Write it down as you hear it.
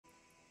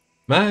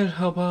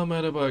Merhaba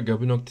merhaba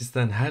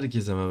Gabinoktis'ten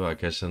herkese merhaba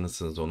arkadaşlar,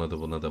 nasılsınız? Ona da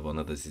buna da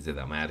bana da size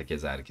de ama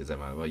herkese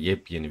merhaba.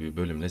 Yepyeni bir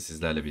bölümle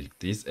sizlerle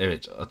birlikteyiz.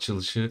 Evet,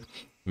 açılışı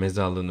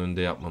mezarlığın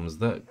önünde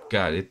yapmamızda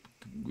gayet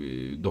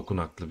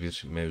dokunaklı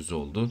bir mevzu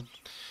oldu.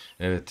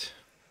 Evet,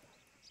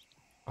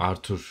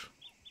 Arthur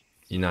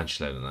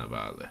inançlarına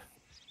bağlı.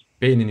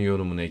 Beğenini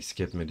yorumunu eksik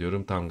etme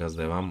diyorum. Tam gaz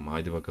devam.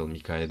 Haydi bakalım,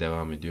 hikaye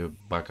devam ediyor.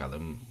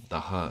 Bakalım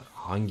daha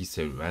hangi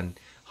serüven,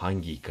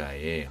 hangi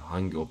hikaye,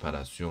 hangi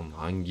operasyon,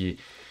 hangi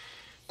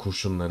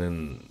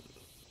kurşunların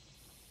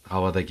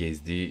havada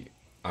gezdiği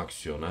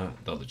aksiyona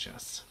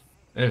dalacağız.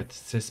 Evet,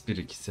 ses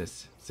 1-2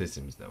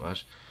 sesimiz de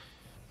var.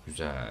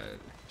 Güzel.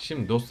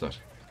 Şimdi dostlar,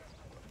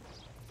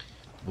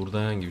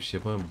 burada herhangi bir şey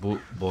yapamam. Bu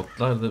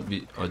botlar da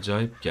bir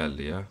acayip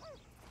geldi ya.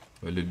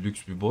 Öyle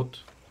lüks bir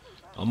bot.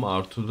 Ama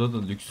Arthur'da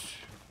da lüks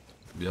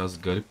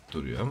biraz garip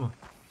duruyor ama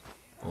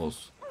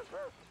olsun.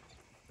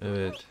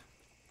 Evet.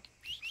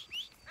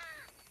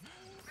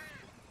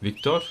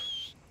 Victor.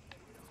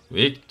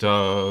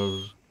 Victor.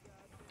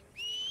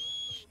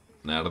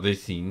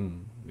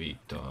 Neredesin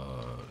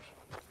Victor?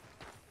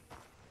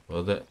 Bu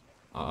arada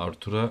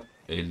Arthur'a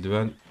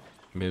eldiven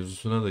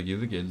mevzusuna da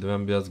girdik.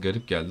 Eldiven biraz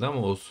garip geldi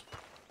ama olsun.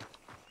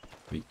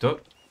 Victor,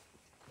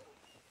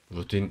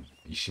 rutin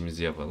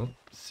işimizi yapalım.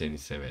 Seni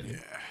sevelim.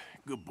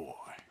 Good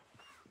boy.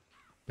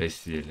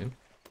 Besleyelim.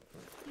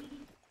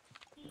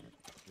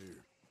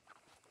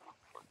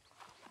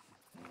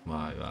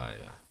 Vay vay vay.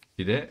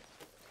 Bir de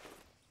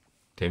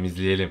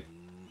temizleyelim.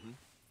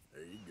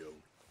 There you go.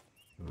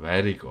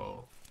 Very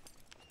go.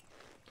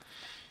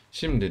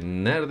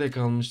 Şimdi nerede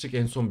kalmıştık?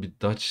 En son bir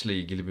Dutch ile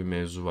ilgili bir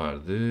mevzu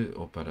vardı.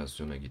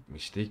 Operasyona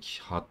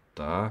gitmiştik.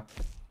 Hatta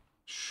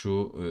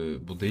şu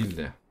bu değil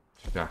de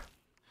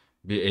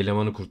bir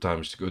elemanı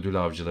kurtarmıştık ödül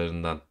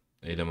avcılarından.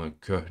 Eleman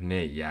köhne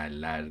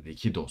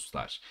yerlerdeki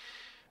dostlar.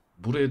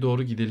 Buraya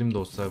doğru gidelim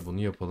dostlar,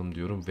 bunu yapalım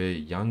diyorum ve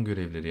yan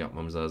görevleri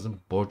yapmamız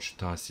lazım. Borç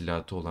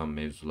tahsilatı olan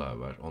mevzular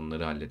var.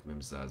 Onları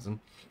halletmemiz lazım.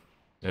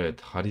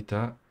 Evet,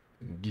 harita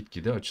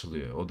gitgide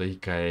açılıyor. O da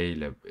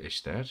hikayeyle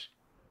eşdeğer.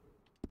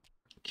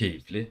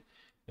 Keyifli.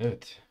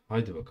 Evet,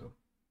 haydi bakalım.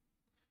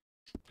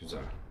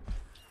 Güzel.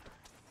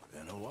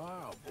 Been a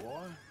while,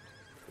 boy.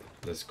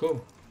 Let's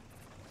go.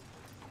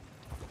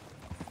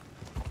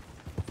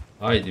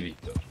 Haydi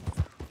Victor.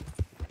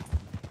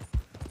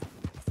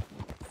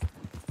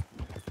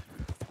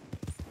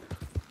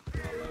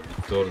 Vallahi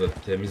Victor da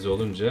temiz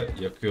olunca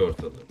yakıyor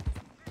ortalığı.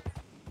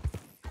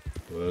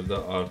 Bu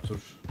arada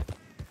Arthur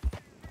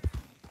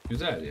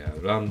güzel ya.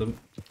 Random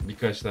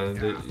birkaç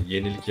tane de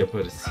yenilik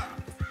yaparız.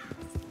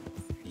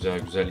 Güzel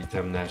güzel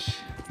itemler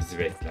bizi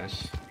bekler.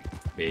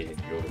 Beğeni,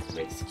 yorum,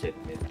 eksik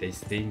etme.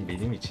 Desteğin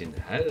benim için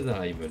her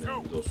daim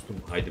önemli dostum.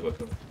 Haydi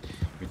bakalım.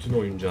 Bütün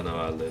oyun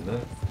canavarlarına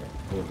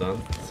buradan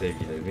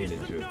sevgilerimi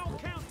iletiyorum.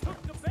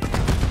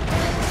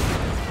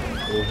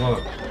 Oha.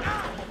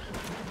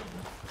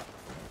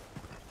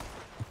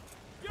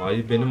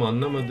 Hayır, benim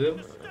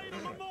anlamadığım.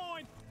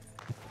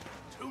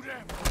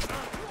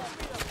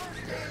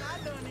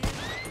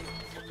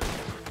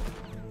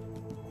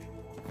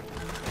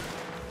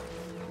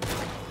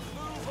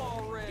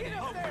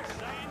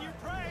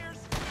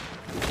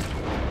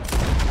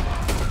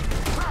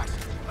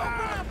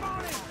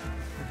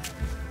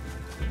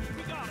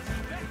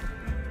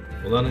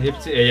 Ulan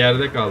hepsi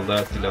yerde kaldı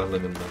ha,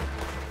 silahlarında.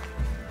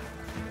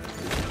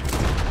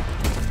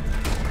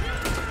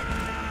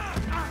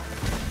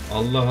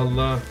 Allah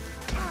Allah.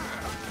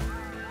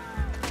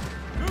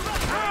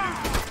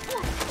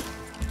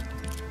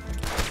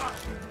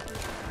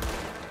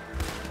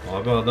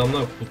 Abi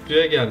adamlar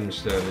pusuya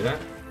gelmişler ya.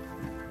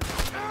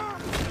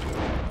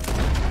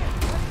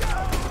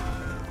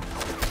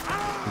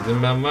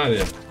 Bizim ben var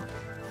ya.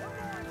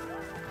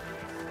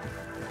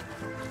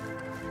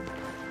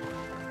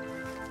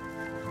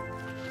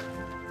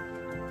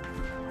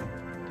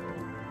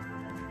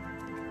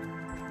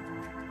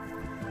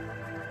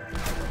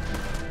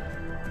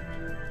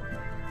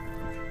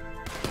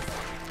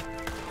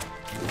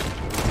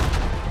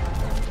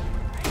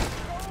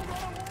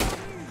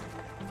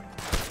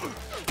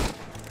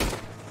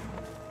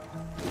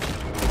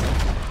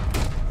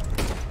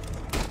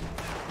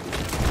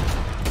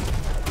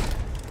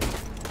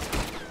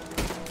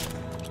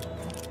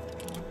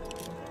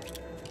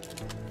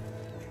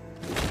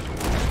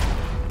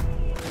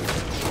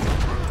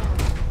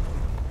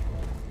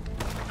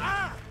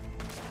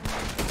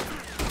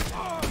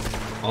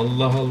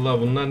 Allah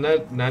Allah, bunlar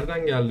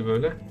nereden geldi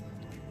böyle?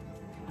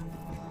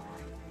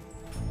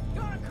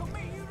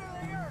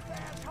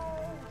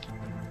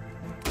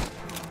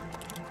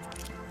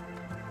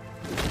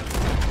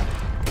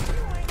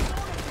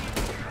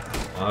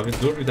 Abi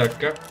dur bir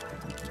dakika.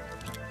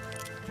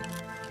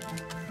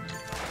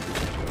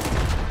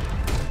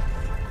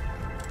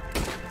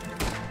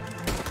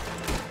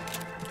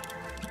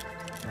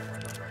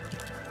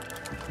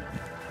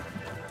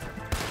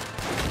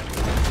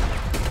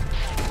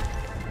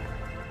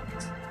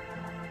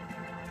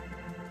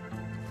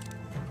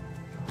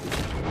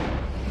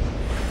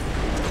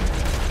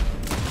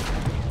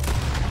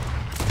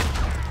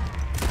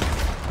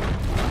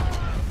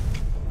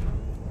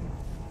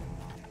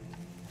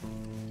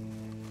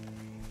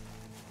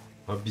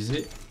 Abi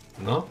bizi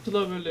ne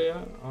yaptılar böyle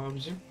ya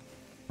abicim?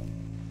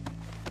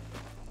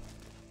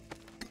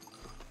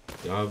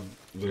 Ya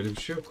böyle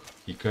bir şey yok.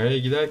 Hikayeye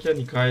giderken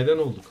hikayeden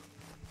olduk.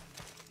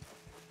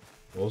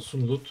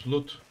 Olsun, loot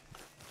loot.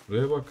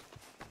 Buraya bak.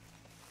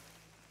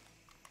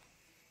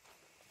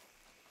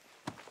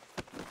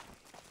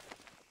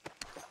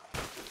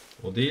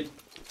 O değil.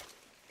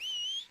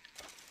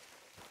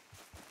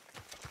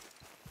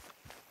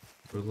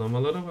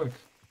 Fırlamalara bak.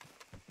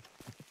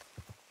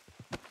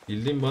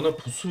 Bildiğin bana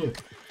pusu.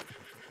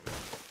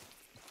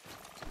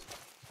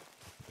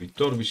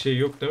 Victor, bir şey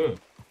yok değil mi?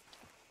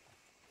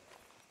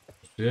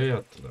 Pusuya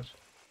yattılar.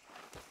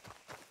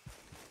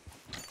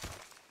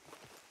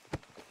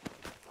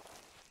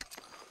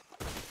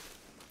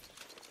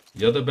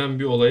 Ya da ben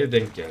bir olaya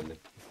denk geldim.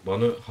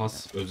 Bana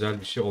has özel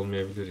bir şey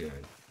olmayabilir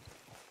yani.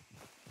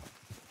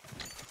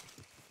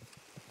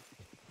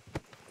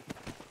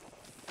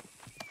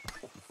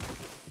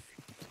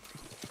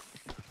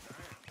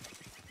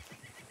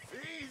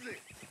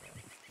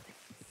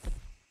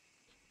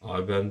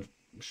 Abi ben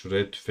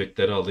şuraya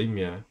tüfekleri alayım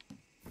ya.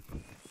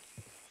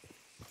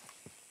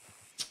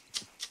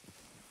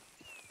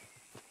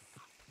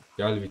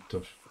 Gel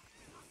Victor.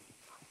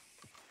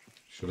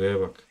 Şuraya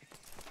bak.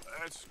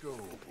 Let's go,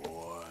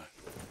 boy.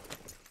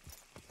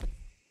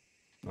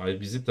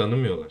 Ay, bizi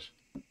tanımıyorlar.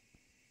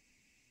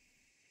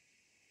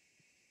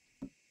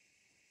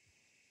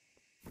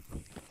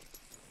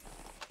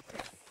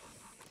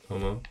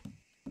 Tamam.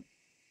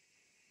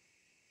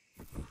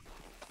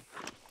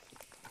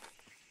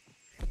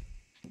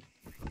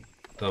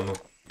 Tamam.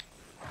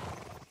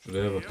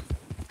 Şuraya bak.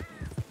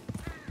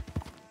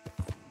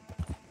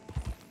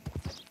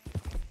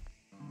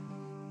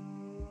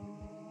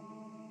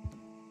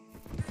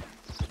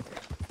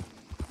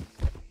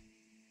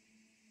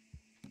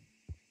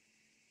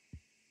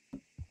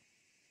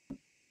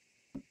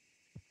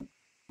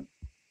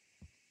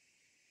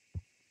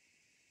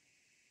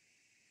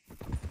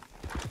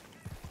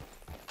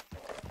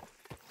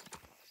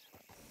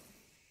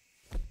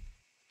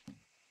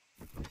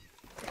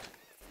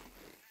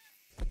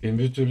 Benim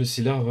bir türlü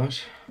silah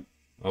var.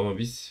 Ama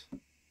biz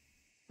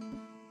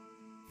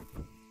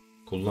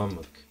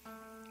kullanmadık.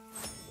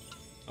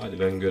 Hadi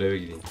ben göreve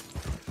gideyim.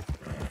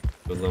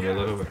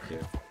 Fırlamalara bak ya.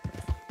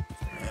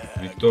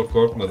 Victor,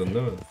 korkmadın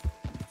değil mi?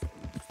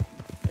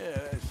 Yeah,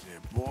 that's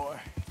it, boy.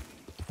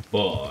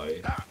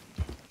 Bye.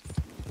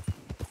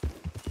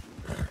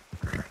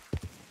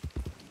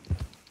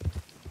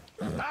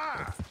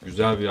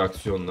 Güzel bir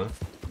aksiyonla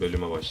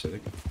bölüme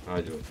başladık.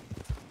 Haydi bakalım.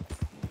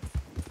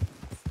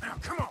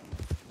 Now, come on.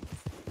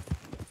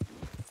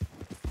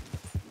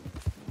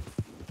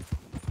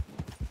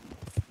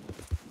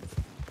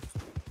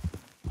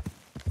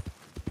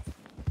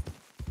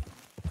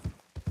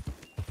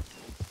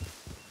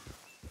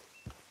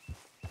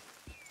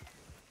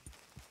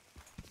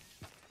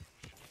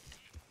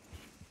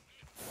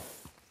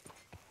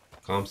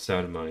 Kamp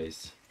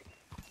sermayesi.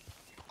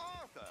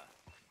 Arthur,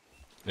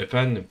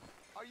 Efendim.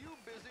 are you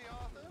busy,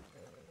 Arthur?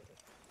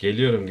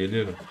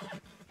 Geliyorum.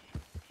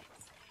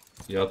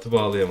 Yatı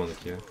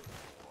bağlayamadık ya.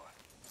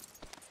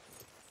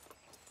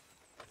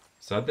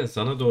 Zaten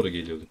sana doğru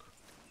geliyorduk.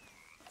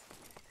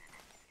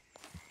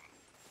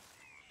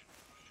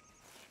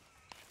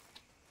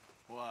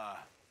 Why?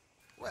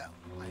 Well,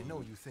 I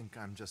know you think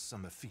I'm just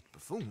some effete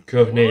buffoon.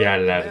 Köhne A man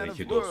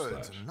yerlerdeki of dostlar.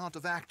 words and not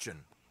of action.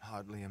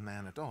 Hardly a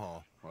man at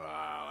all. Well,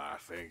 I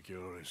think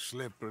you're as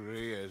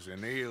slippery as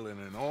an eel in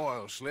an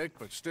oil slick,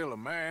 but still a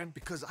man.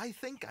 Because I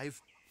think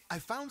I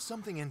found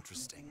something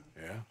interesting.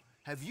 Yeah?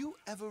 Have you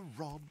ever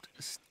robbed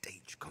a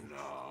stagecoach?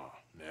 No,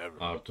 never.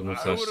 Artun'un I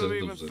would have saçları da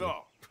even uzadı.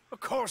 thought. Of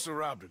course I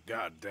robbed a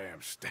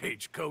goddamn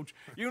stagecoach.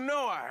 You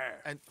know I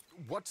have. And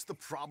what's the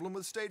problem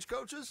with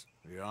stagecoaches?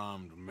 The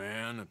armed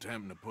man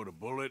attempting to put a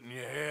bullet in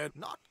your head.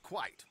 Not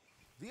quite.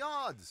 The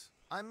odds.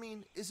 I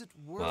mean, is it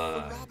worth Why?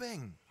 the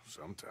robbing?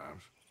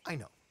 Sometimes. I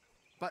know.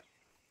 But,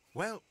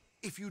 well,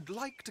 if you'd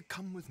like to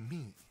come with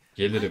me,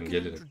 Gelirim, I can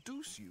gelirim.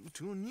 introduce you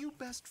to a new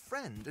best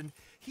friend, and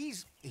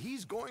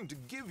he's going to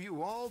give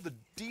you all the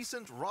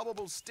decent,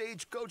 robbable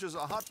stagecoaches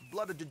a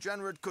hot-blooded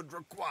degenerate could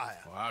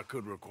require. Well, I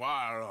could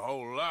require a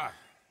whole lot.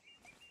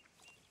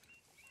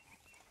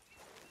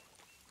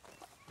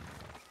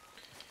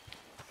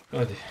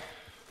 Hadi.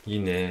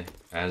 Yine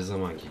her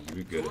zamanki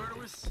gibi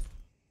görevdeyiz.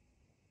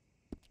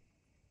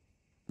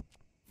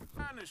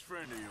 Find this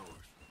friend of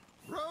yours.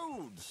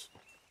 Roads!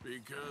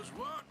 Because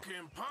what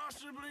can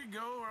possibly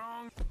go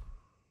wrong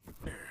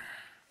there?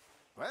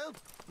 Well,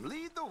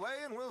 lead the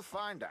way and we'll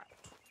find out.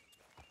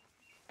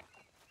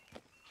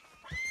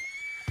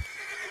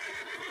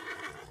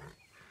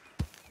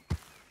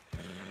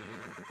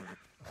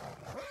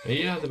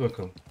 İyi, hadi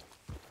bakalım.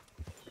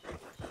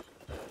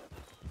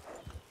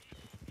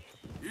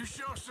 You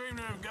sure seem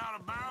to have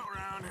got about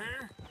around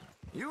here.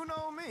 You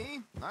know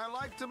me. I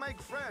like to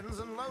make friends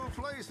in low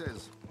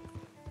places.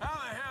 How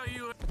the hell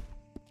you...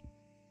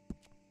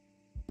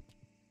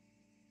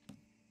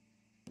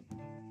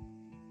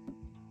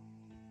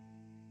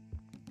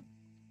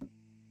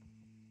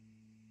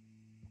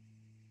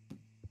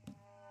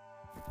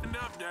 end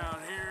up down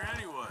here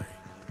anyway?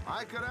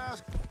 I could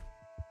ask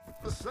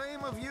the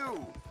same of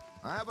you.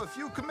 I have a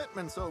few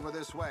commitments over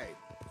this way.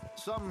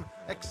 Some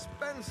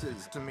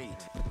expenses to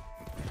meet.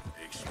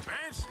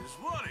 Expenses?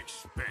 What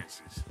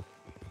expenses?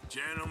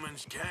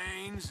 Gentlemen's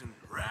canes and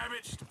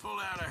rabbits to pull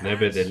out of Ne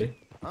hats? bedeli?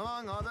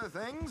 Among other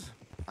things,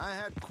 I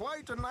had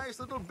quite a nice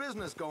little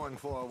business going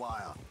for a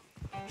while.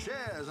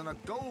 Shares in a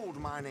gold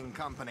mining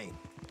company.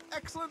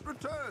 Excellent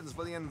returns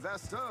for the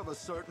investor of a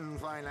certain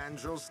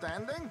financial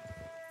standing.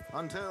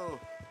 Until,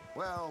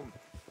 well,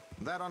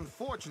 that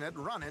unfortunate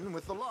run-in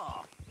with the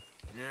law.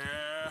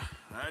 Yeah,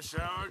 that's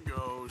how it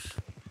goes.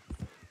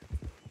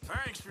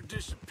 Thanks for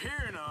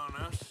disappearing on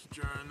us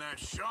during that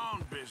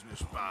Sean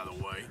business, by the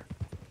way.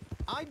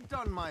 I'd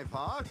done my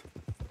part.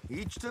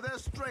 Each to their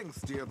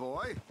strengths, dear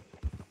boy.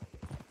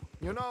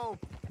 You know,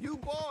 you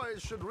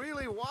boys should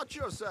really watch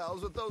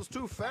yourselves with those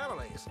two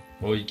families.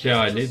 O iki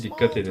aileye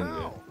dikkat edin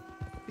diyor.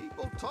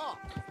 People talk.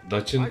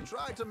 Dutch'ın I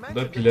tried to da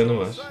mention it planı to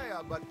var.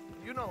 Isaiah, but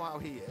you know how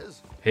he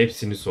is.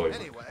 Hepsini soymak.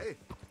 Anyway,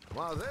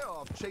 while they're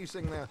off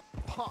chasing their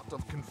pot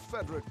of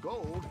Confederate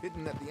gold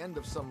hidden at the end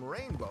of some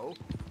rainbow,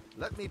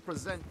 let me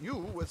present you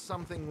with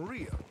something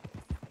real.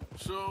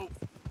 So,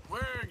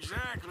 where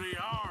exactly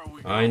are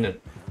we? Aynen.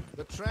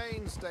 The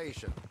train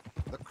station.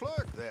 The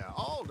clerk there,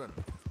 Alden,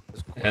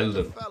 is quite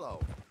Alden. a fellow.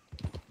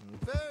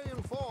 Very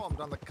informed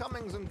on the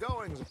comings and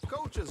goings of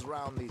coaches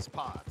round these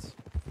parts.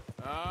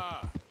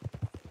 Ah,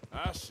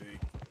 I see.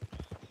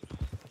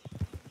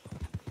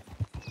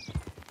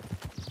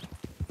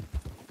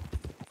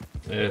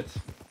 Evet.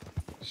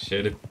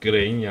 Sheriff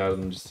Gray'in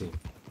yardımcısıyım.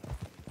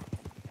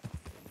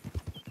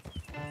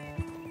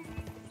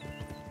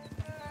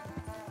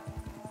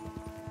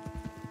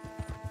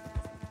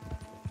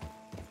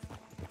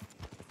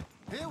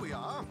 Here we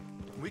are.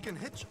 We can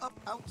hitch up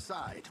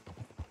outside.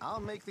 I'll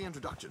make the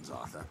introductions,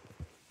 Arthur.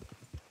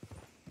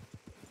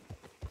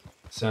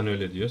 Sen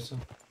öyle diyorsan.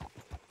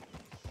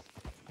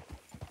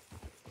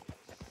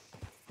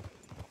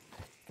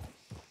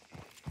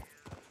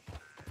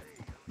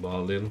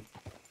 Bağlayalım.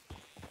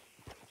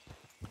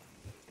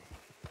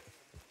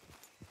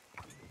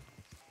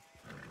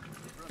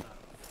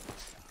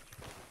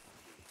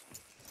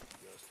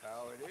 Just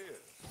how it is.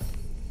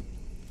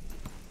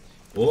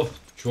 Oh,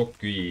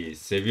 çok iyi.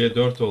 Seviye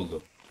 4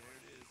 oldu.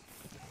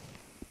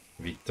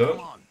 Victor Come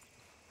on.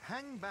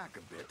 Hang back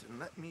a bit and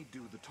let me do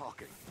the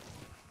talking.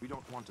 We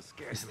don't want to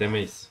scare him.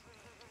 istemeyiz.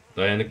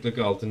 Dayanıklık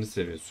 6.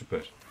 seviye,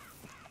 süper.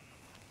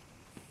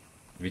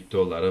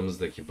 Victor'la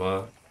aramızdaki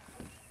bağ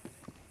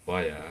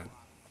bayağı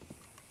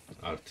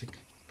artık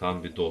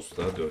tam bir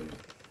dostluğa döndü.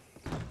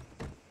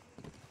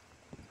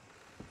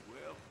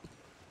 Well,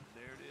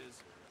 there it is.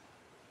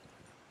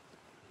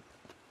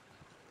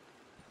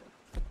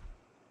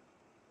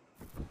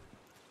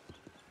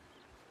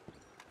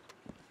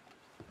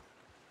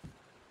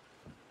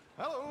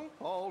 Hello,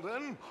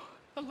 Alden.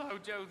 Hello,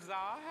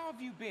 Josiah. How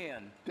have you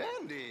been?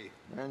 Dandy.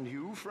 And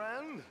you,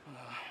 friend?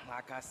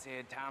 Like I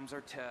said, times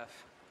are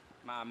tough.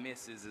 My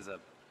missus is a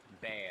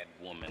bad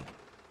woman.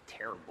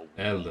 Terrible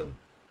woman. Eldon.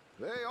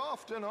 They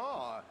often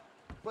are.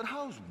 But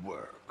how's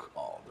work,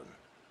 Alden?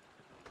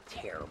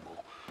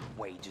 Terrible.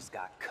 Wages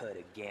got cut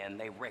again.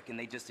 They reckon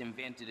they just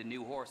invented a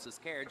new horseless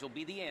carriage will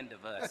be the end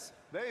of us.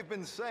 They've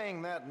been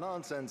saying that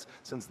nonsense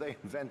since they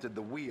invented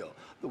the wheel.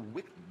 The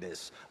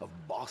wickedness of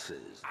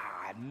bosses.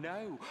 I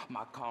know.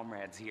 My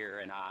comrades here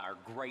and I are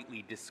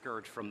greatly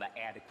discouraged from the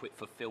adequate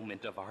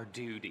fulfillment of our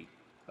duty.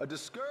 A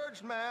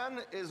discouraged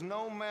man is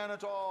no man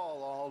at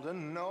all,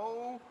 Alden.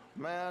 No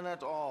man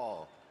at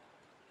all.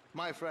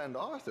 My friend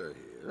Arthur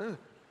here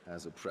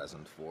has a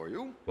present for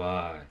you.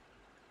 Vay.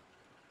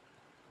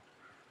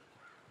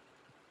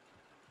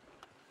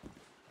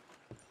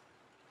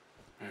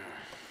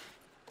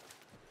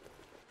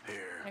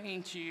 Here.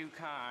 Ain't you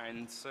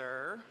kind,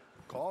 sir?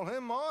 Call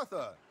him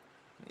Arthur.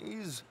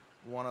 He's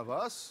one of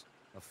us,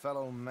 a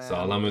fellow man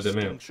Sağlam of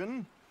ödeme yok.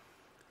 distinction.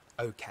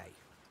 Okay,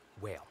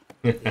 well,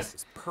 this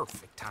is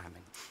perfect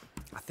timing.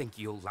 I think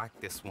you'll like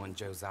this one,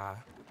 Josiah.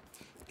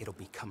 It'll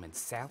be coming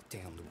south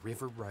down the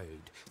river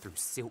road through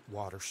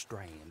Siltwater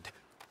Strand.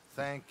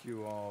 Thank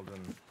you,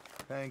 Alden.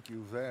 Thank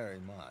you very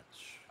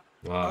much.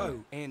 Vay.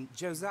 Oh, and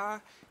Josiah,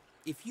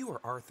 if you or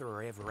Arthur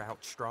are ever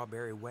out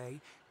Strawberry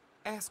Way,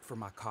 ask for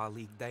my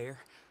colleague there,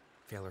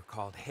 feller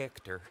called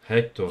Hector.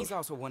 Hector. He's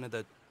also one of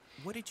the,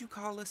 what did you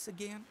call us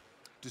again?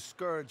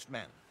 Discouraged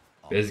men.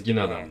 Bezgin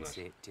That's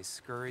adamlar. it,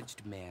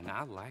 discouraged men.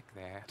 I like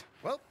that.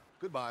 Well,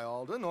 goodbye,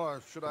 Alden,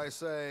 or should I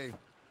say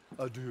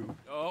adieu?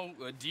 Oh,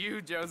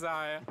 adieu,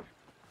 Josiah.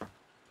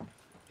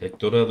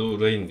 Hector'a da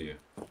uğrayın diyor.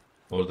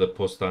 Orada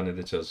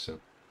postanede çalışan.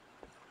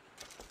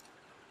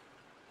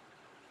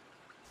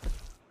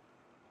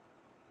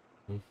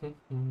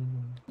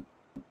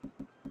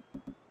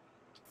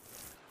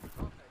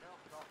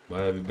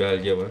 Baya bir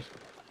belge var.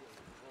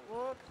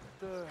 What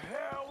the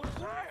hell was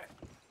that?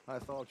 I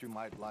thought you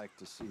might like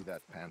to see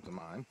that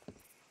pantomime.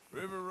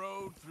 River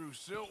Road through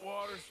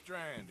Siltwater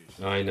Strand.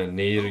 Aynen,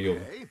 nehir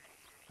yolu. Okay,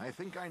 I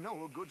think I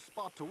know a good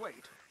spot to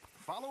wait.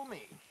 Follow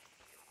me.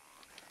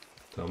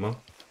 Tamam.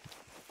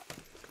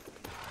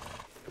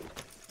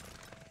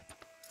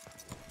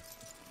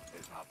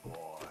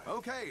 boy.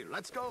 Okay,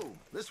 let's go.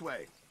 This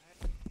way.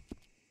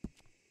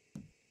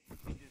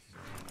 Just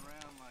sitting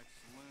around like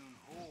saloon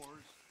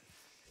whores.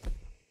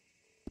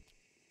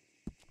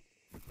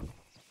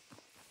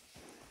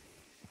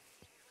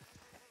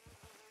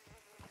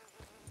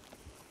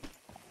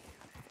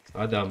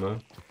 Hadi ama.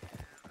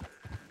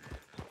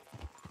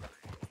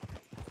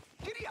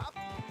 Giddy up.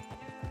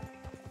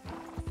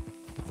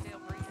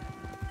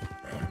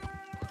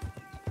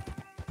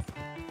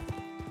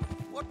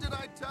 What did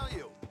I tell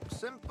you?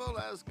 Simple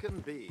as can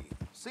be.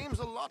 Seems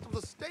a lot of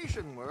the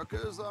station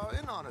workers are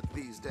in on it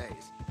these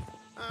days.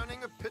 Earning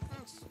a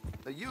pittance,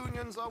 the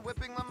unions are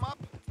whipping them up,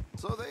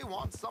 so they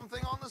want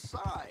something on the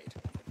side.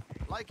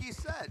 Like he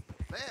said,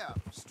 there,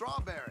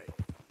 strawberry.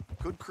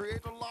 Could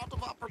create a lot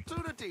of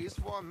opportunities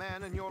for a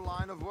man in your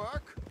line of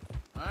work.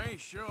 I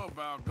ain't sure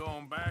about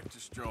going back to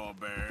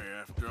Strawberry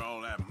after all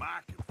that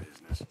market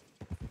business.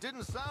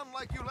 Didn't sound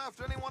like you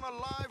left anyone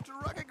alive to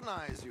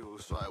recognize you,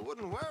 so I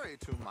wouldn't worry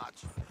too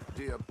much,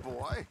 dear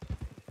boy.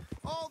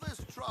 All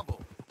this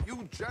trouble,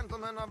 you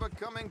gentlemen are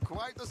becoming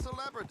quite the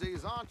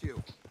celebrities, aren't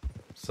you?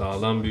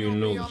 Sağlam bir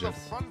ünlü You'll be on the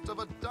olacağız. front of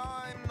a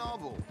dime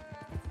novel.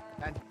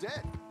 And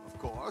dead, of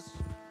course.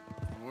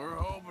 We're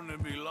hoping to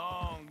be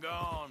long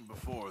gone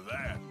before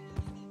that.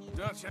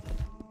 Dutch.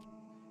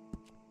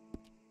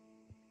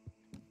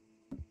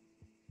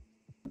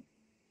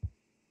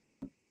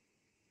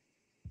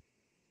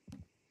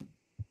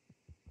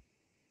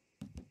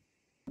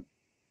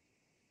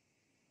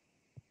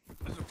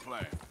 There's a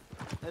plan.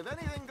 If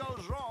anything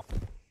goes wrong,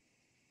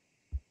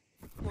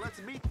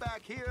 let's meet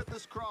back here at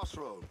this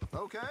crossroad,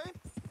 okay?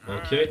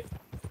 Okey.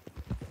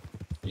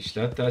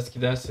 İşler ters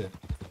giderse.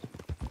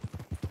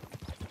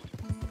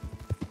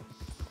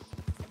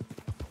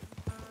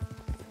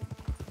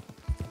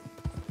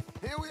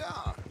 Here we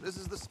are. This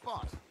is the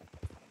spot.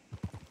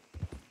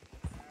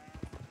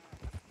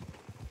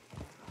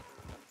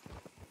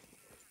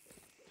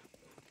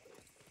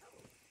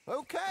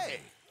 Okay.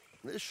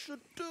 This should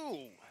do.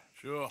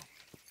 Sure.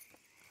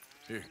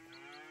 Here.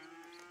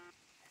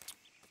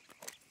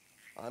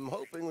 I'm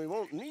hoping we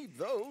won't need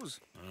those.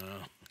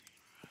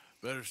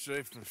 Better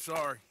safe than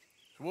sorry.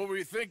 So what were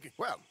you thinking?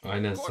 Well,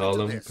 Aynen, according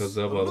sağlam to this, kazığa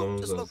the loot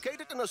bağlamamız is lazım.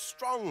 located in a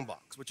strong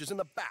box, which is in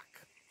the back.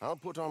 I'll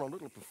put on a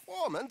little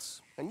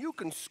performance, and you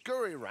can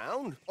scurry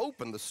around,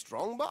 open the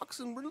strong box,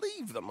 and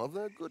relieve them of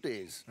their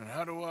goodies. And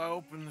how do I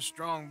open the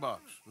strong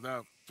box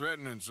without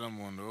threatening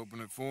someone to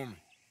open it for me?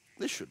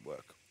 This should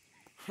work.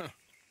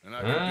 And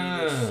I can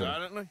do this Ah.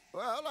 silently?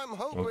 Well, I'm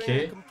hoping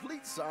Okay.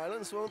 complete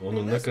silence won't be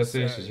Onunla kasa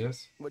necessary.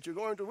 yaşayacağız. But you're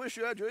going to wish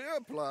you had your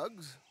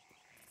earplugs.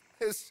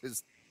 This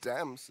is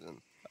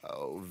Damson.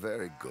 Oh,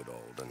 very good,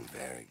 Alden,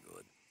 very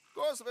good. Of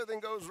course, if anything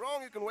goes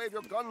wrong, you can wave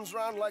your guns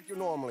around like you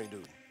normally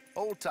do.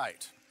 Hold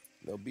tight.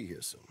 They'll be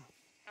here soon.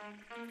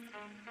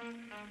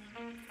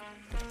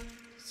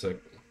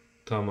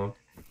 Tamam.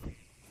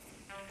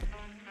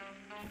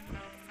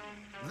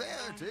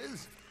 There it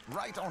is,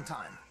 right on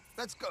time.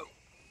 Let's go.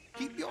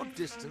 Keep your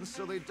distance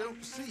so they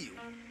don't see you.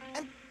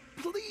 And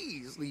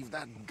please leave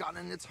that gun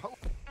in its hole.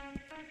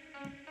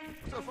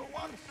 So for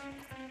once...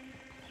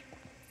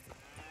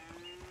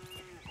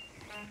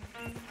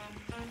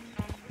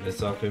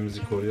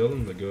 Mesafemizi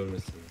koruyalım da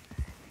görmesin.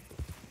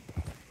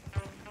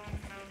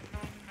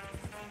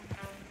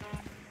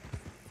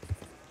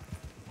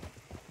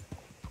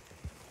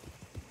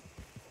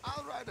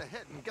 I'll ride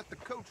ahead and get the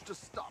coach to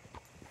stop.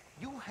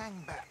 You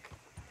hang back.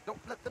 Don't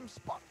let them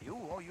spot you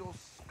or you'll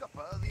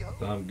scupper the whole...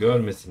 Tamam,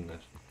 görmesinler.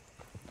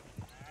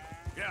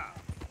 Yeah.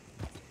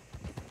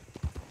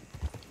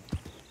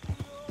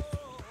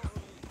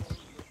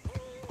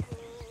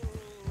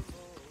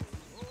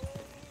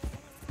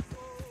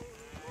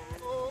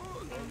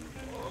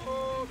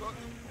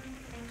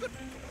 Good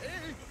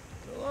day.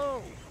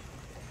 Hello.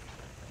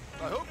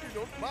 I hope you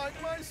don't mind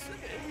my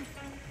singing.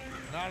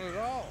 Not at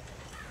all.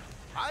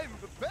 I'm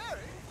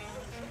preparing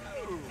for the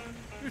show.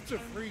 It's a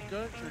free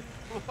country.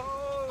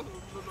 Oh,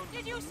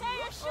 Did you say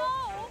a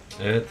show?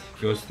 Evet,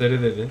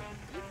 gösteri dedi.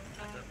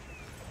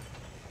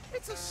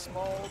 it's a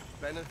small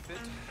benefit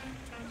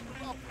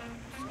to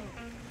operas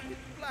in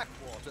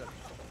Blackwater.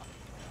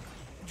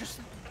 Just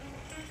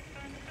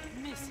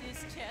Mrs.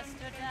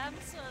 Chester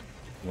Damson.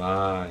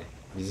 Vay,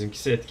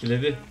 bizimkisi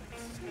etkiledi.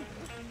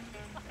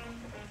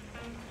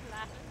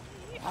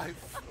 I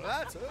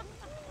flatter.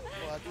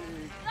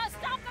 Bloody.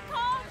 Stop the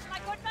coach, my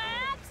good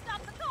man!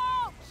 Stop the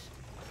coach!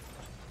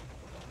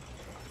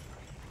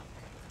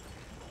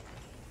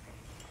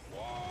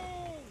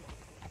 Whoa!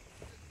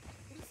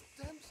 Miss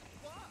Dempsey,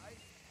 why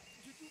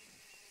did you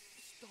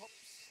stop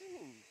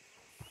singing?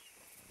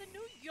 The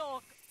New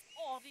York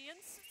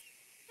audience,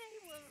 they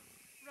were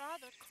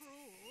rather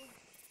cruel.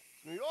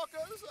 New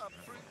Yorkers are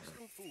freaks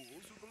and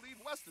fools who believe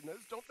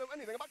Westerners don't know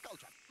anything about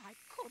culture. I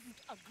couldn't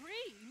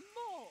agree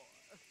more.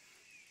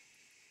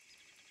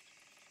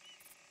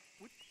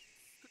 It's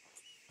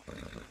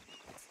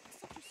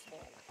such a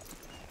small.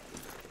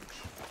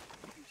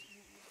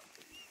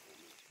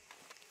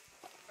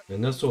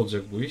 Nasıl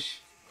olacak bu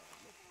iş?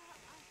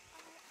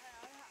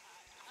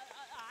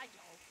 I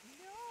don't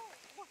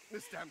know.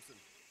 Miss Damson,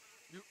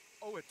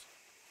 but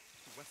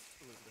West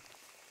Elizabeth.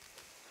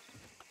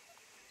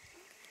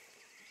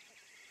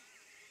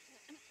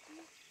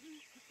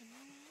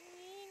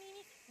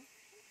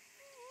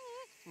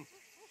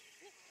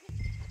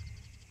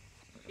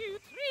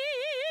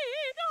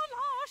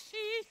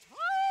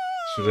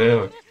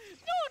 Şuraya bak.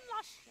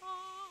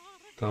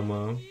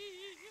 Tamam.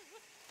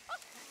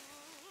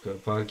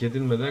 Fark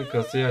edilmeden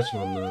kasayı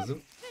açmam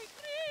lazım.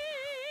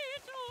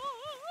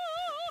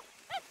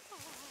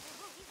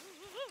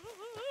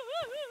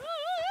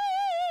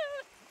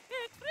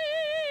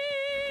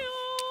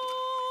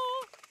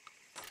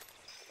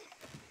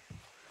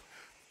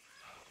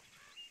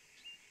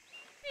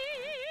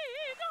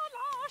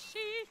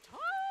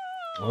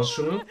 Al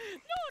şunu.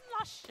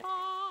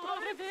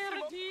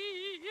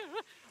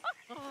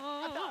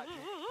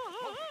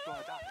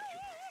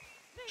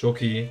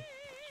 Çok iyi.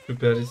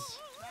 Süperiz.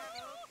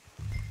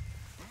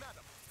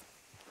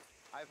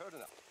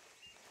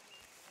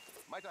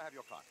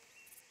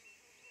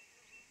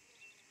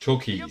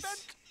 Çok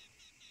iyiyiz.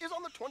 Is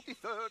on the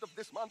 23rd of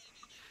this month.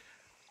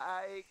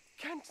 I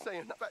can't say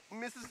enough about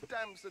Mrs.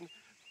 Damson.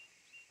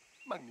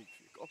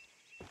 Magnifico.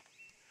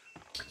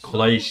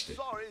 Kolay işte.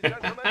 Sorry,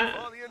 gentlemen,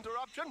 for the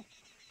interruption.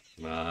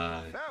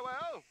 Vay.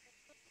 Farewell.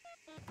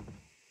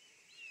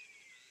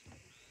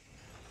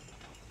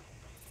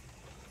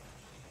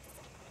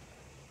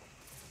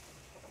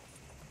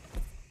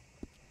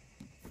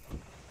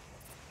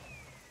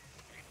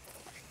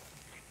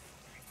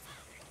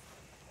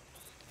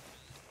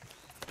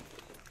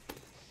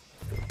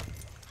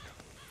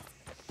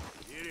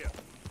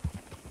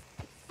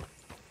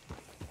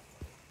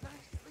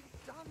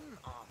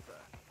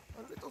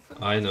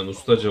 Aynen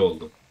ustacı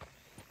oldu.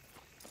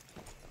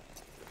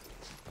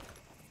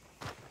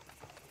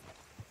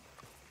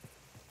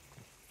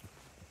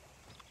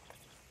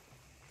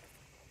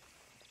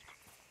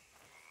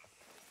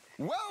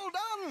 Well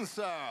done,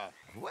 sir.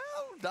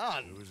 Well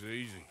done. It was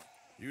easy.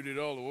 You did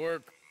all the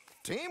work.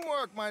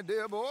 Teamwork, my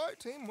dear boy.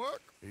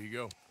 Teamwork. Here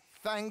you go.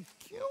 Thank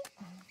you.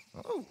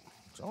 Oh,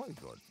 jolly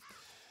good.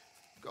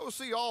 Go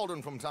see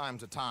Alden from time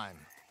to time.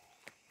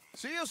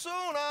 See you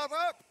soon,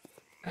 Arthur.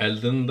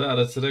 Eldon'u da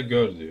ara sıra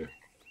gör diyor.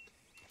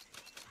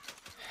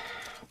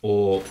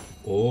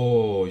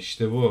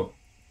 İşte bu.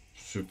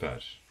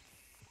 Süper.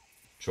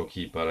 Çok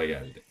iyi para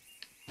geldi.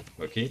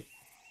 Bakayım.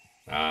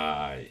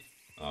 Ay,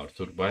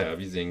 Arthur bayağı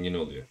bir zengin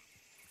oluyor.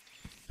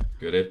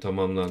 Görev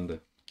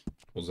tamamlandı.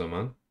 O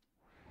zaman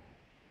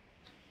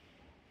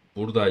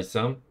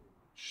buradaysam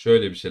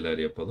şöyle bir şeyler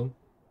yapalım.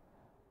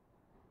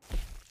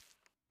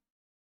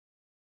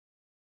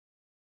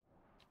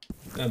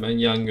 Hemen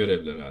yan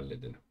görevleri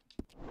halledelim.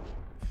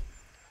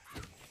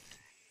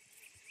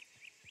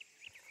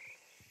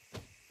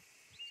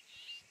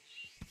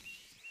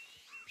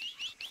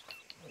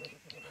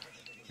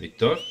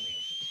 Victor.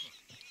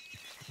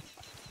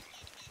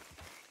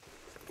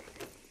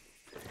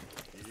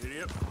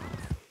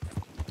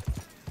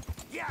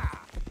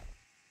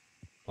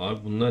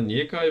 Abi bunlar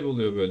niye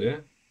kayboluyor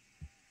böyle?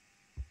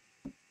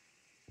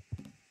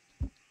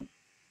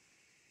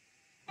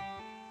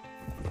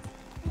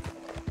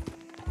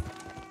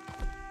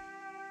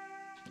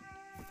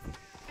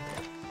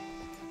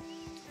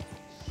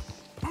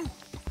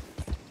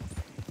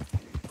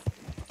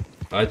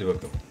 Haydi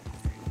bakalım.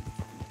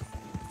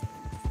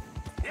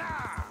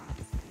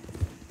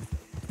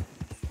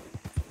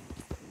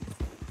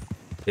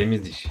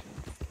 Temiz iş.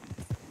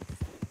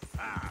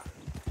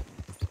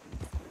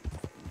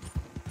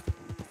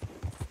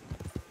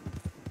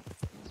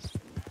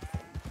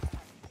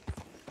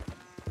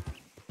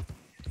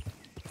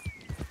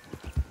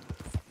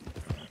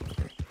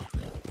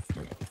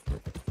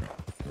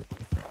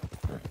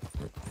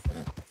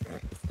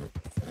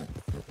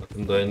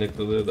 Bakın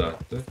dayanıklılığı da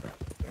arttı.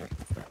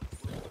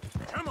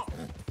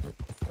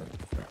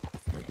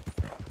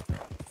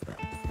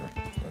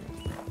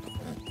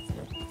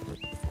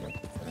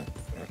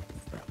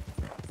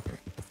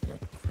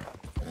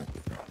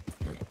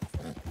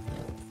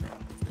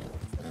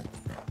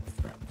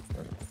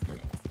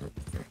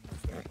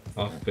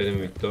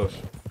 Aferin Victor.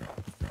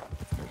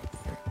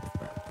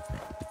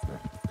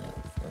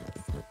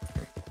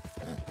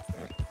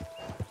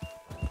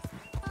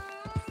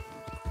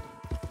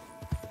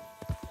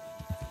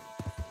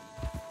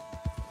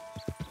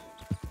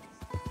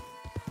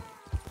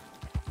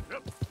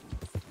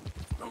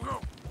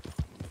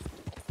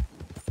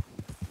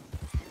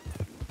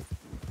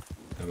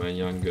 Hemen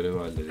yan görevi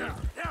halledelim.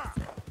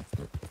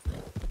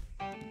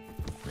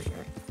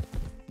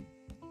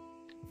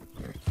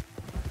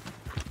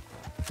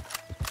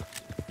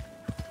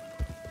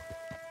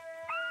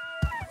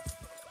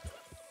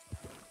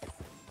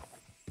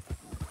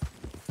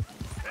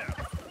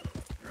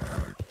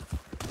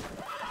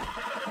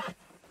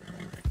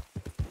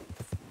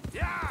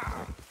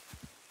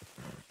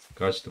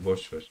 Kaçtı,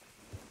 boş ver.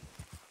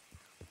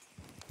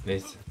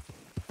 Neyse.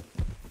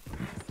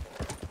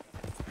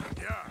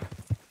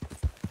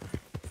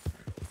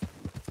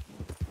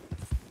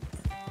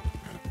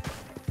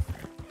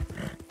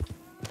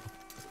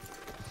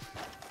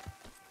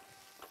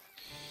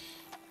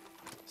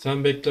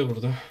 Sen bekle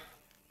burada.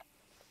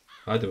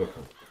 Hadi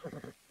bakalım.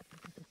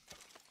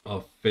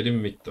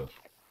 Aferin Victor.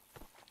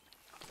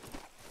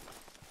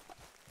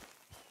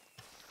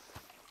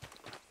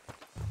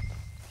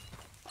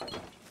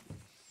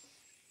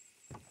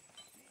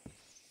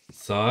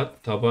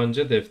 Saat,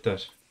 tabanca,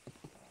 defter.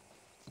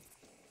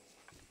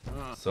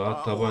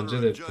 Saat,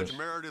 tabanca, defter. Judge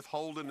Meredith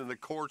Holden in the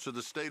courts of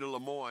the state of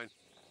Lemoyne.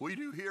 We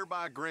do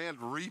hereby grant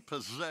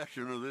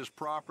repossession of this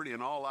property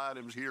and all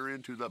items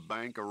herein to the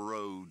Bank of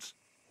Rhodes.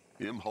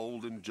 M.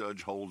 Holden,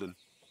 Judge Holden.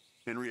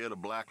 Henrietta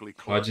Blackley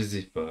Clark. Haciz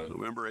ihbarı.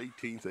 November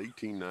 18th,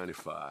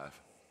 1895.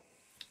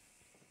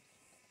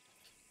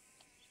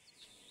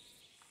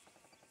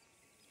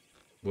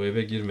 Bu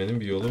eve girmenin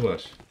bir yolu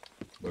var.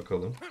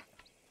 Bakalım.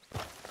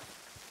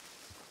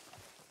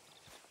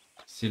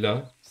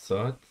 Silah,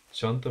 saat,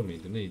 çanta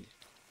mıydı neydi?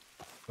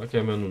 Bak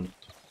hemen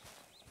unuttum.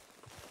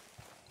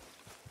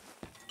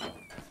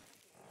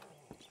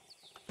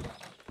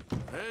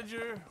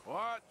 Ledger,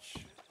 watch,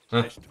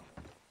 Heh. pistol.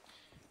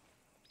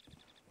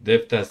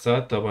 Defter,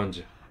 saat,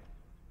 tabanca.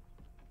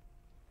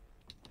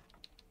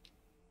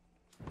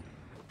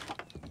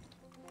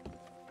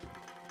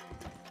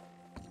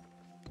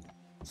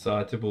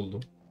 Saati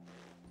buldum.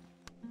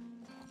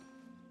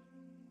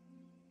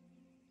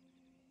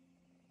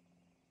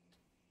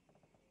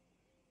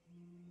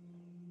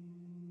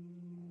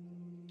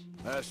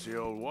 That's the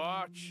old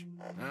watch.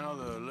 Now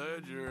the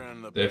ledger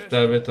and the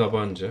Defter ve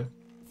tabanca.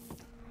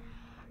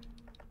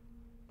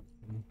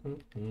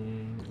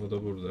 O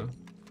da burada.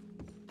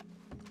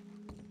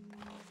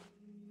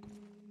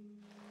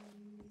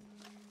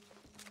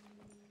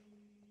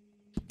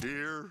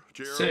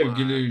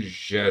 Sevgili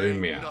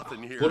Jeremiah,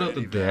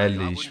 burada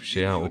değerli hiçbir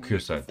şey okuyor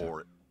zaten.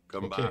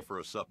 Come Okay. by for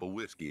a sup of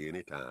whiskey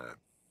anytime.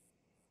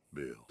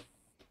 Bill.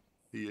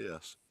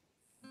 Yes.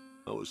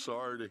 I was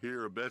sorry to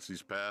hear of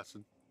Betsy's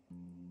passing.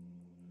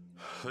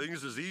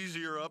 Things is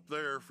easier up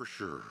there for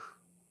sure.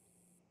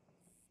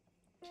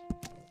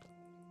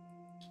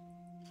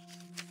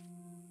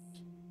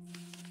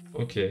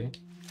 Okey.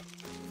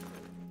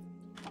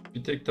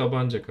 Bir tek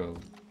tabanca kaldı.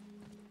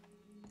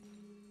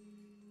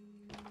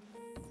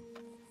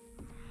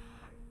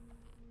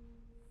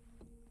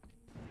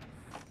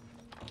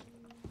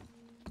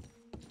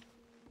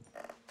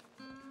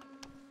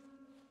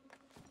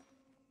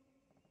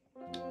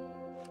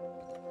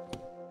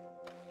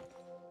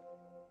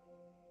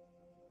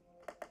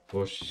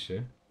 Boş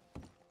şişe.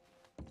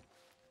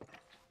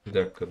 Bir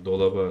dakika,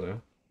 dolabı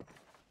ara.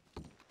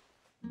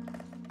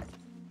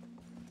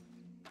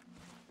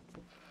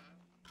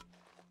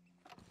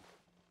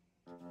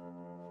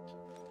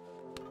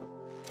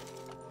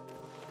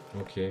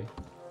 Okey.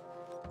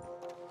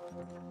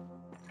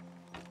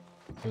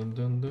 Dın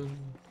dın dın.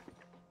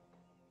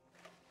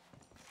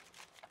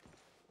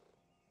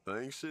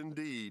 Thanks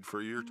indeed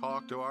for your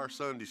talk to our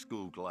Sunday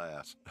school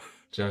class.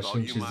 Josh'ın Thought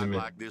you might çizimi.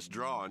 like this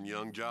drawing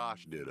young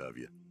Josh did of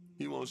you.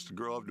 He wants to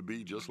grow up to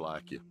be just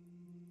like you.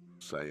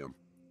 Sam.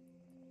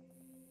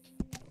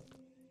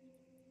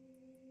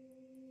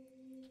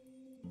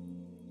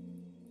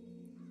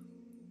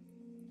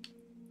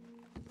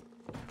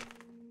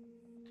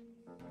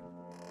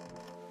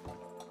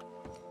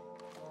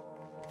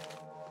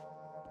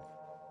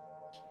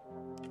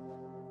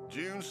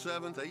 June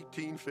 7th,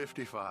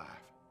 1855.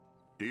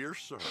 Dear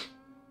sir,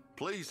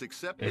 please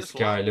accept this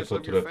Eski aile likeness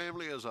of your fotoğrafı.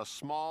 family as a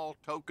small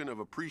token of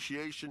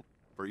appreciation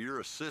for your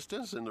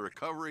assistance in the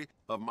recovery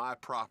of my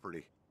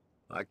property.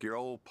 Like your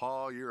old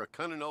pa, you're a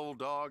cunning old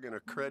dog and a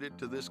credit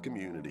to this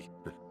community.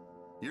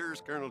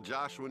 Yours, Colonel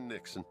Joshua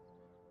Nixon,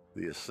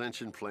 the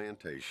Ascension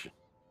Plantation.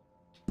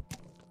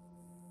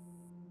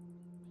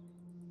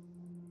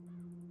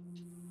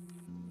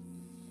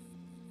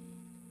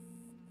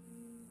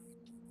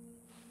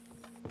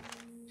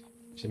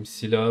 Şimdi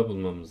silahı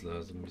bulmamız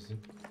lazım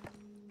bizim.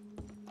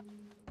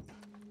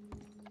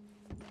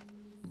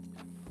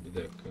 Bir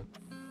dakika.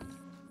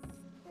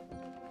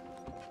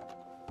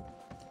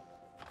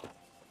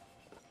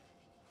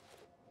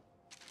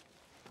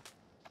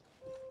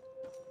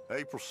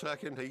 April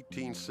 2nd,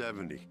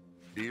 1870.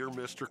 Dear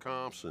Mr.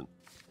 Thompson,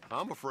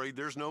 I'm afraid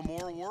there's no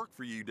more work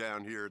for you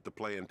down here at the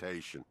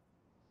plantation.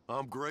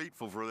 I'm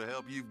grateful for the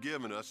help you've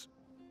given us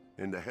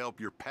and the help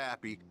your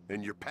pappy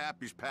and your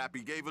pappy's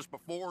pappy gave us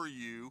before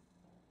you.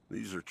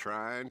 These are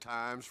trying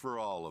times for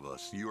all of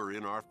us. You are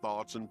in our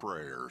thoughts and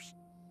prayers.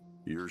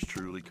 Yours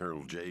truly,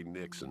 Colonel J.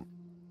 Nixon,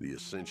 the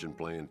Ascension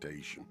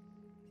Plantation.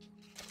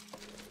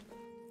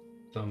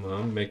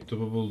 Tamam,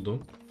 mektubu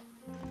buldum.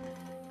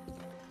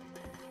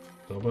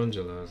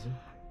 Tabanca lazım.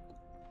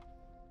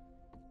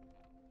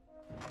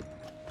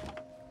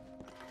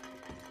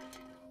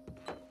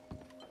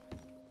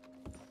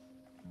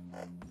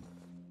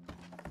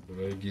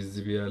 Buraya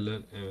gizli bir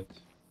yerler, evet.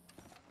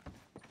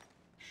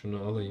 Şunu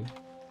alayım.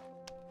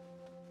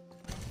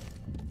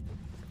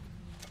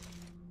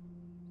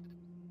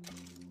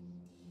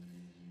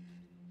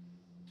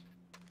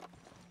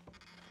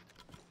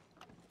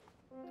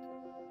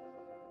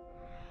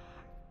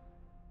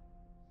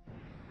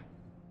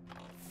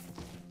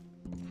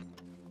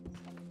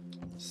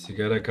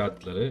 Sigara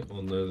kartları,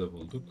 onları da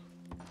bulduk.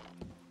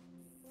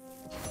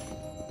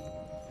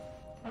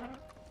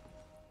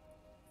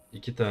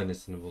 2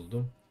 tanesini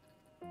buldum.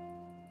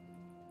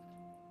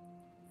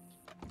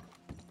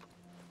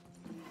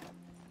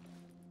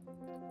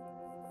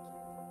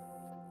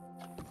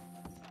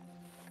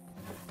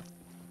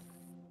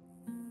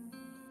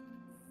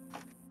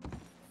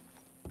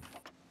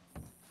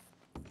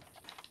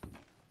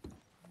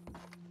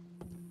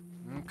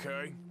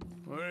 Okay,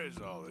 where is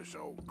all this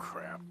old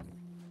crap?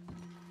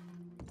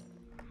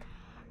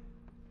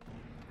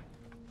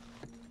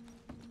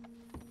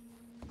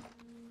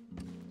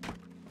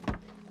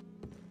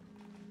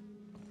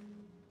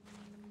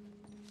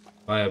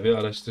 Bayağı bir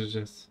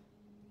araştıracağız.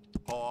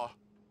 Pa,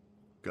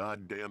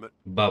 God damn it.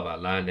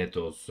 Baba lanet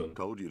olsun.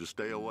 Told you to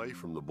stay away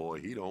from the boy.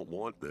 He don't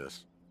want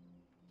this.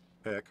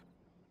 Heck,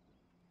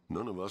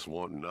 none of us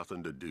want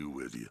nothing to do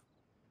with you.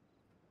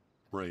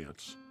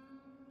 Rance.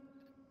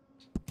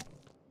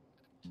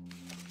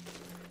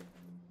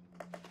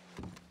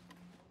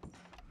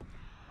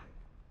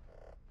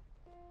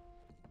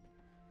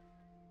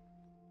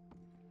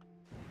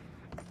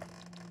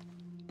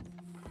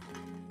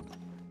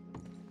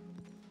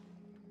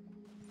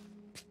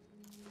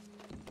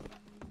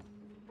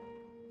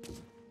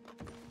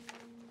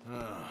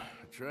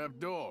 Trap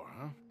door,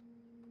 huh?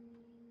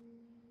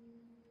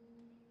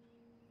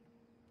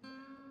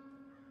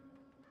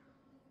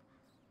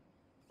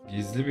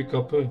 Gizli bir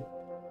kapı.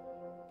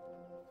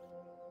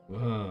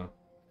 Vaa.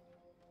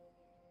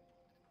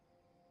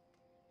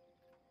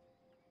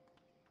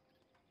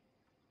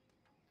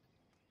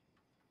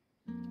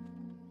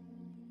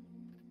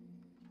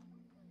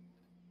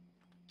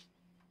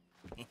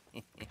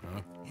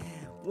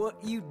 What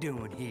you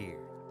doing here?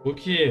 Bu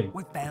kim?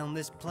 We found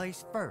this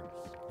place first.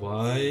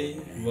 Vay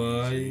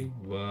vay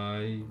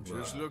vay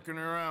Just vay. looking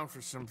around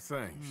for some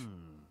things.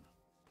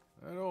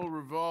 That old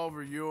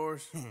revolver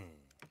yours?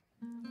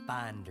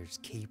 Finders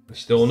keepers.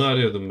 İşte onu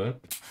arıyordum ben.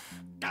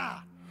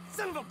 Ah,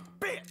 son of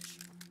a bitch!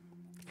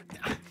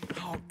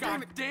 Oh,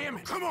 God damn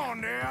it! Come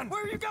on, Dan!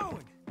 Where are you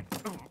going?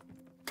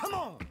 Come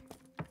on!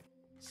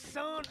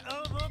 Son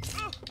of a...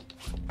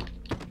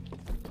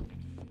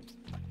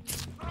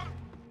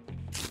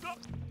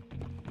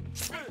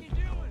 What are you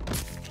doing?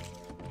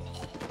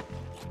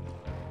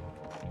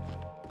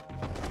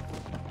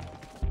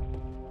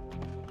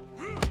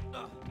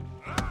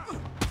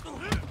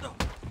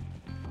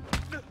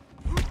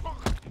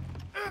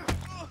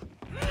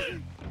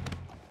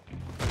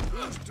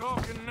 Who's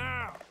talking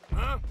now,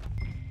 huh?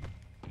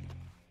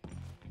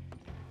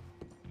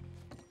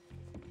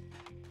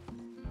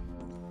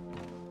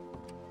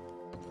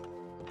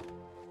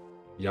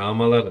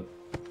 Yağmalarım.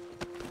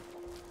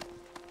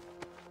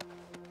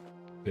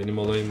 Benim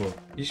olayım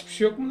o. Hiçbir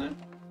şey yok mu lan?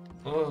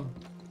 Aa.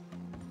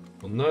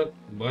 Bunlar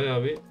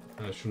bayağı bir...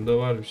 Ha, şunda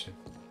var bir şey.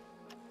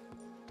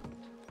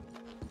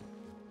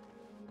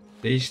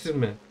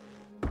 Değiştirme.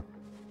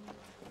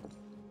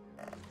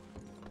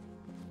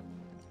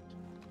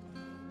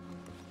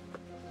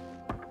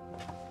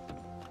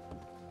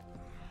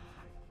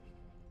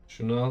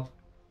 Şunu al.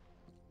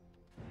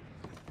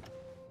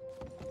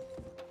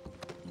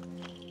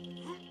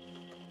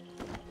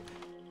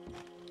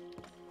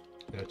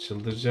 Ya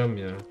çıldıracağım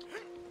ya.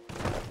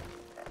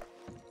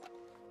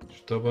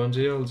 Şu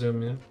tabancayı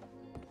alacağım ya.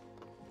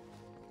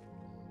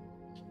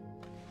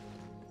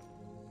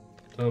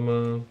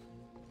 Tamam.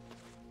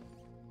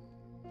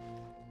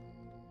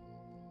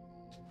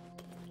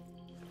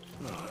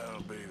 Oh,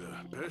 that'll be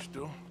the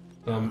pistol.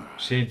 Tamam,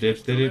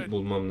 defteri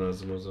bulmam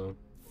lazım o zaman.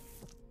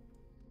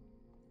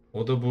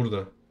 O da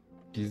burada.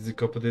 Gizli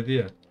kapı dedi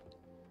ya.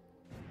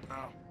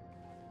 Oh.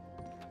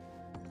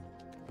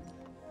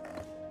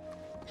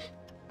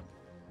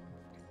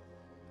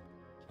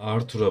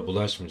 Arthur'a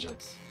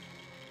bulaşmayacaksın.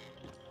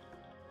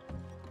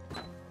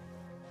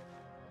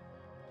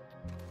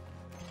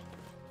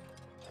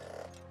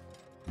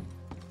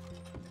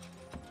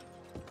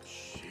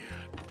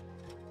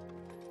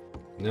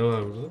 Ne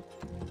var burada?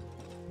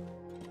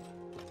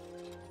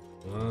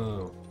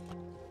 Wow.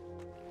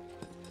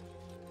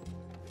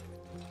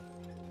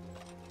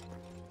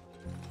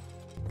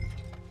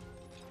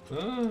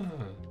 Aa.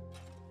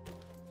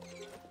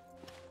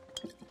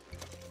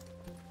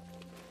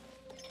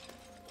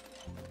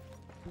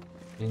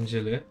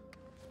 İncele.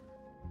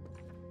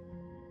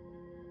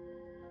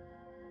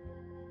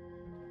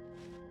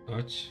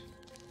 Aç.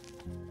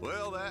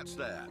 Well, that's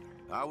that.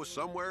 I was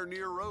somewhere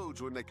near Rhodes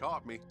when they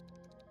caught me.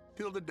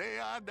 Till the day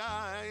I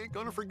die, I ain't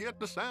gonna forget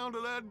the sound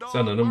of that dog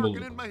Sanırım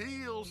barking buldum. in my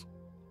heels.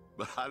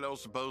 But I don't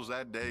suppose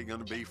that day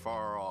gonna be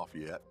far off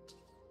yet.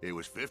 It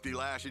was 50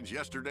 lashings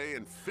yesterday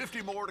and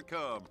 50 more to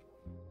come.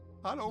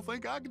 I don't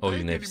think I can Oyun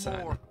take any efsane.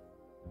 more.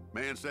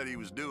 Man said he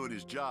was doing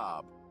his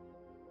job.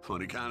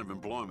 Funny kind of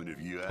employment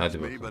if you ask Hadi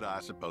me, bakalım. but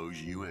I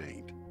suppose you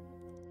ain't.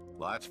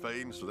 Light's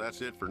fading, so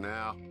that's it for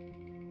now.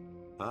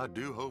 I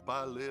do hope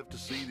I live to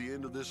see the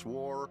end of this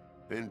war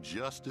and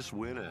justice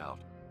win out.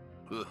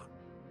 Ugh.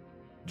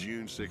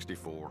 June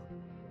 64.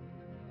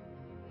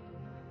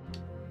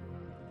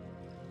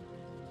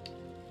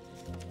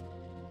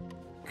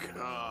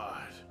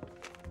 God.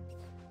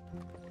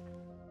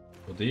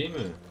 O değil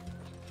mi?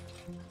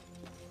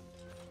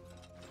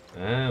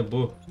 He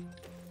bu.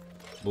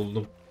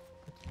 buldum.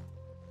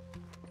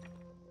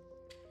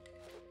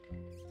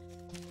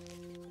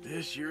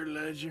 This your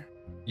ledger?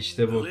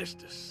 İşte The bu.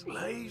 list of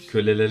slaves?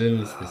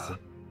 Kölelerin listesi.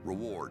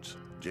 Rewards.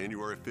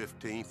 January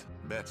 15th,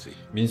 Betsy.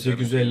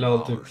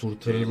 1856 $17.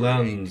 kurtarılan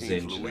January 18th,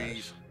 zenciler.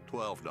 Louise,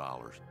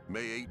 $12.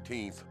 May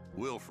 18th,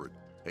 Wilfred,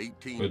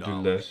 $18.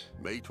 Ödüller.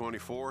 May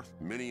 24th,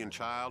 Minnie and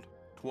Child,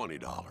 $20.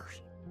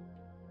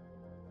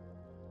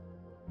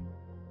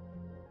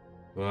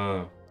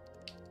 Wow.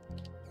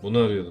 Bunu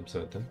arıyordum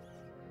zaten.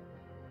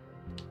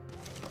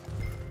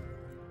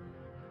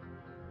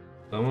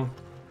 Tamam.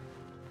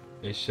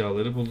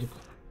 Eşyaları bulduk.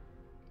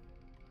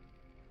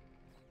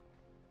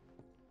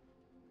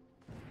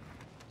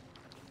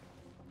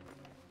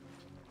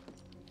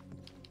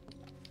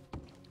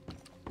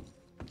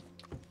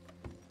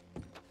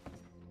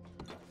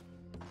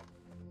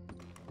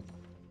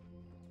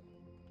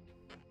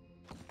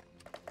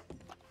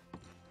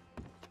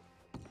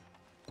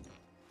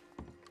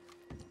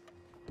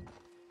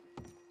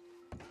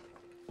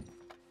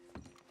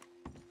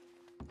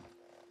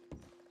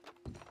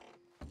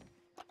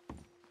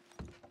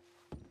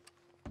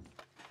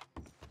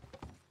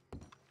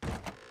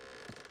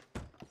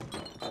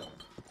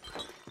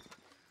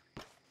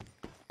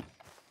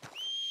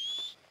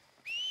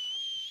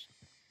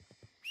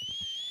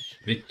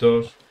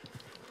 Victor.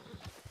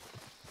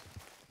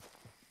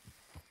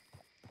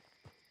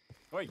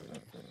 Wait.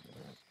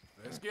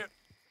 Let's get.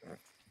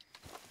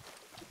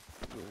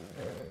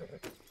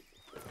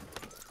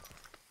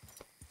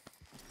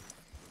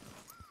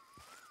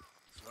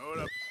 Slow it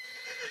up.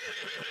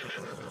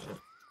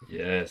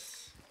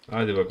 Yes.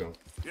 Hadi bakalım.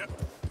 Yep.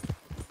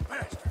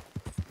 Faster.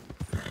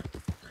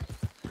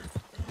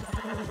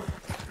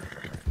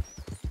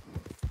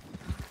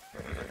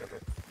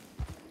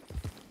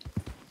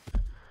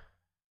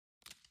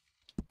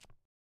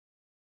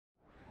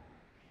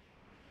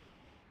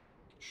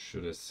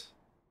 Şurası.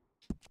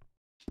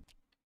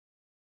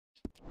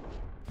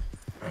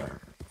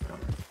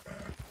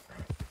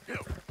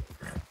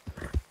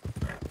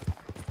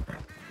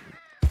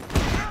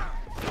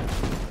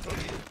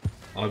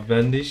 Abi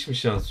bende hiç mi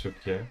şans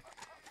yok ya?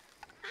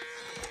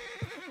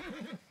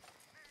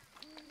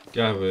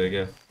 Gel buraya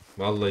gel.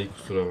 Vallahi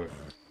kusura bak.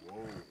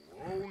 Whoa,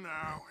 whoa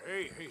now.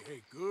 Hey, hey,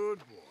 hey. Good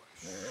boy.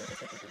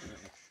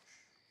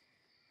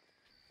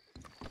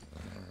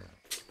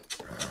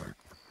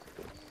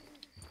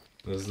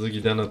 Hızlı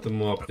giden atın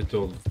muhabbeti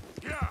oldu.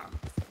 Yeah.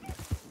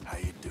 How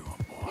you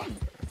doing, boy?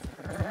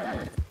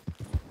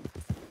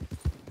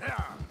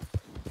 Yeah.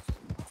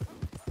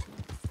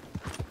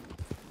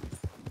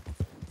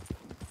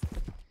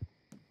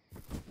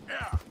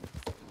 Yeah.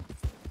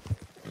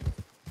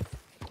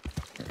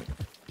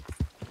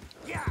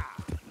 Yeah.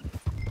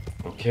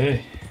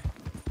 Okey.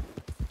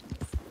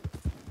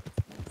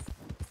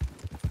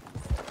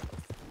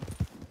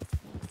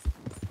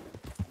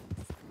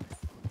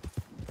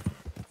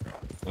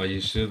 Ay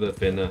ışığı da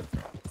fena.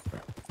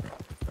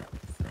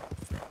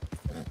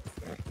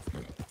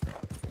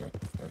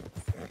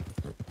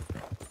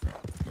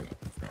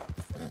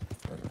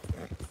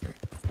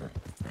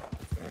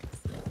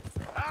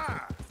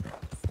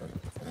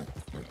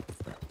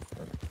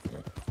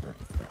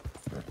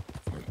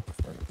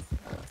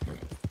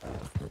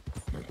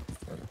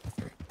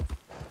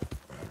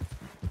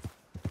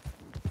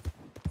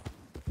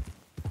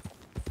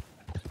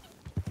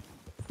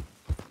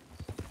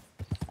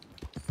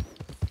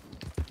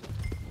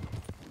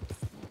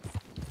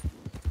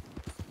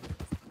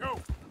 Go.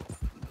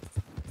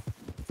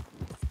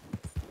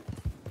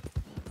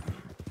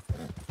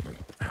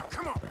 Now,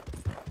 come on.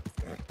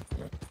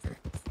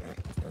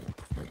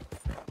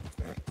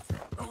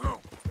 Go, go.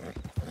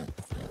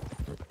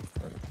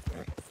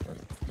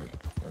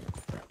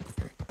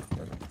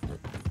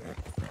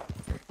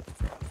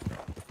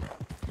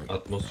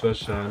 Atmosfer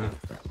şahane.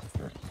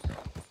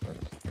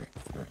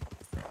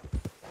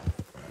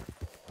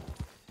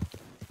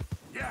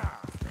 Yeah.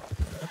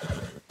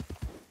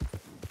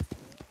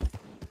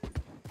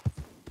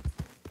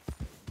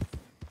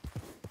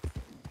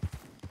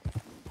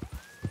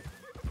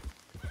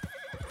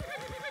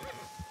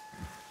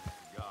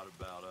 Forgot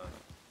about us.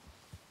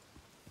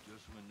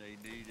 Just when they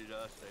needed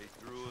us, they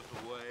threw us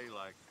away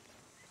like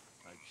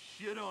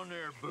shit on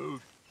their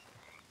boot.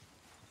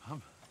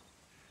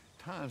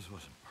 Times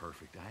wasn't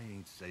perfect. I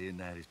ain't saying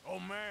that. Oh,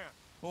 man.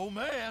 Oh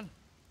man,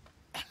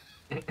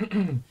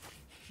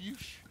 you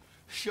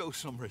show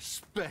some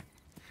respect.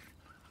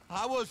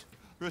 I was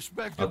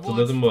respected once.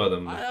 Hatırladım bu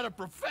adamı. I had a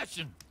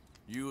profession.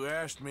 You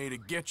asked me to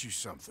get you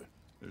something.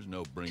 There's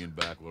no bringing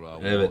back what I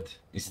want. Evet,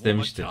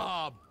 istemişti. I want my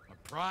job, my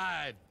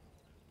pride,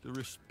 the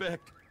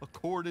respect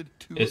accorded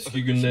to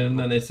Eski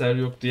günlerinden eser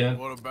yok diyen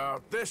What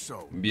about this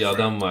old bir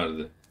adam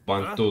vardı.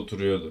 Bankta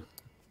oturuyordu.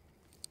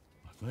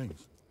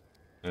 things.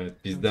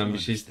 Evet, bizden bir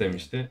şey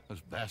istemişti.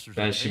 Those bastards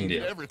Ben aimed şimdi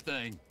at yaptım.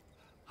 everything.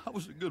 I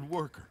was a good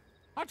worker.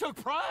 I took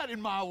pride in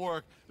my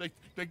work.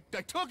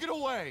 They took it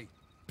away.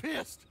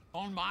 Pissed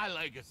on my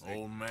legacy.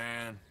 Old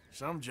man,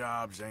 some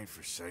jobs ain't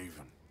for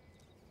saving.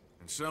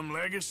 And some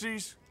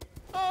legacies,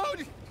 Oh,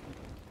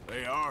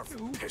 They are for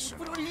pissing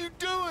What on. are you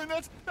doing?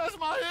 That's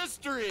my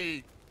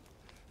history.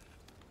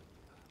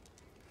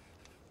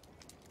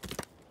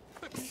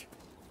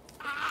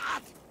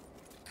 Ah!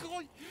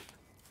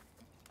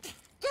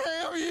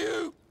 Damn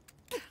you!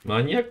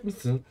 Manyak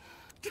mısın?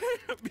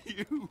 Damn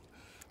you!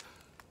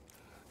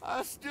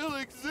 I still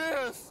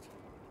exist.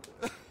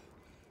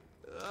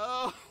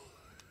 Oh.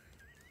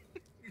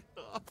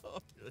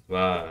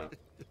 Vay.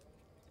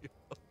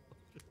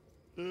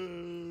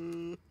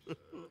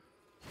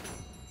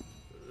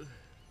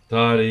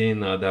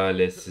 Tarihin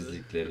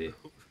adaletsizlikleri.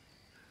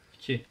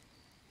 2.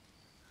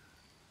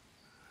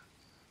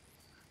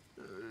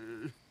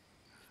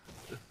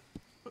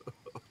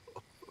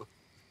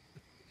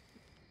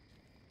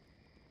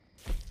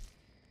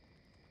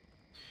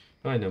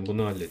 Aynen,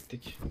 bunu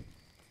hallettik.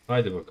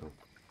 Haydi bakalım.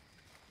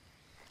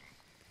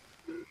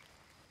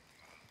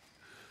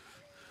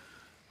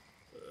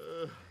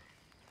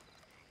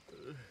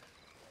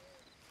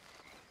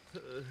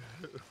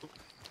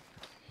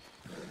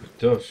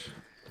 Dur.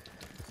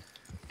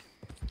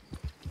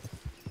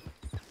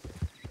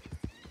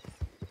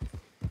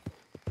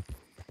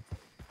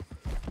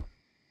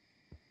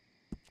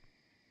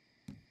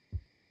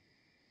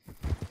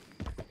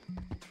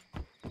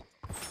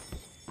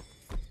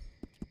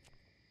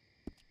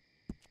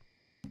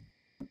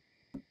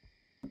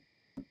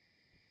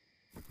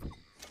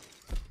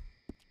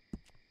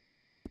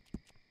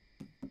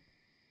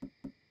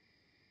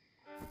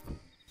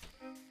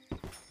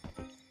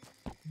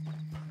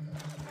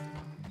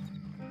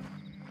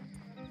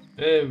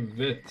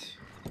 Evet.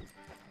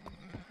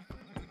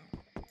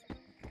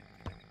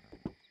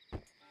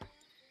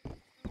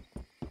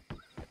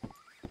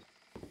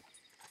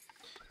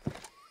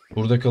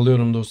 Burada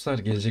kalıyorum dostlar.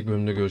 Gelecek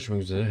bölümde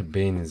görüşmek üzere.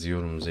 Beğeninizi,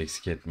 yorumunuzu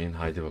eksik etmeyin.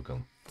 Haydi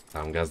bakalım.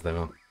 Tam gaz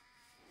devam.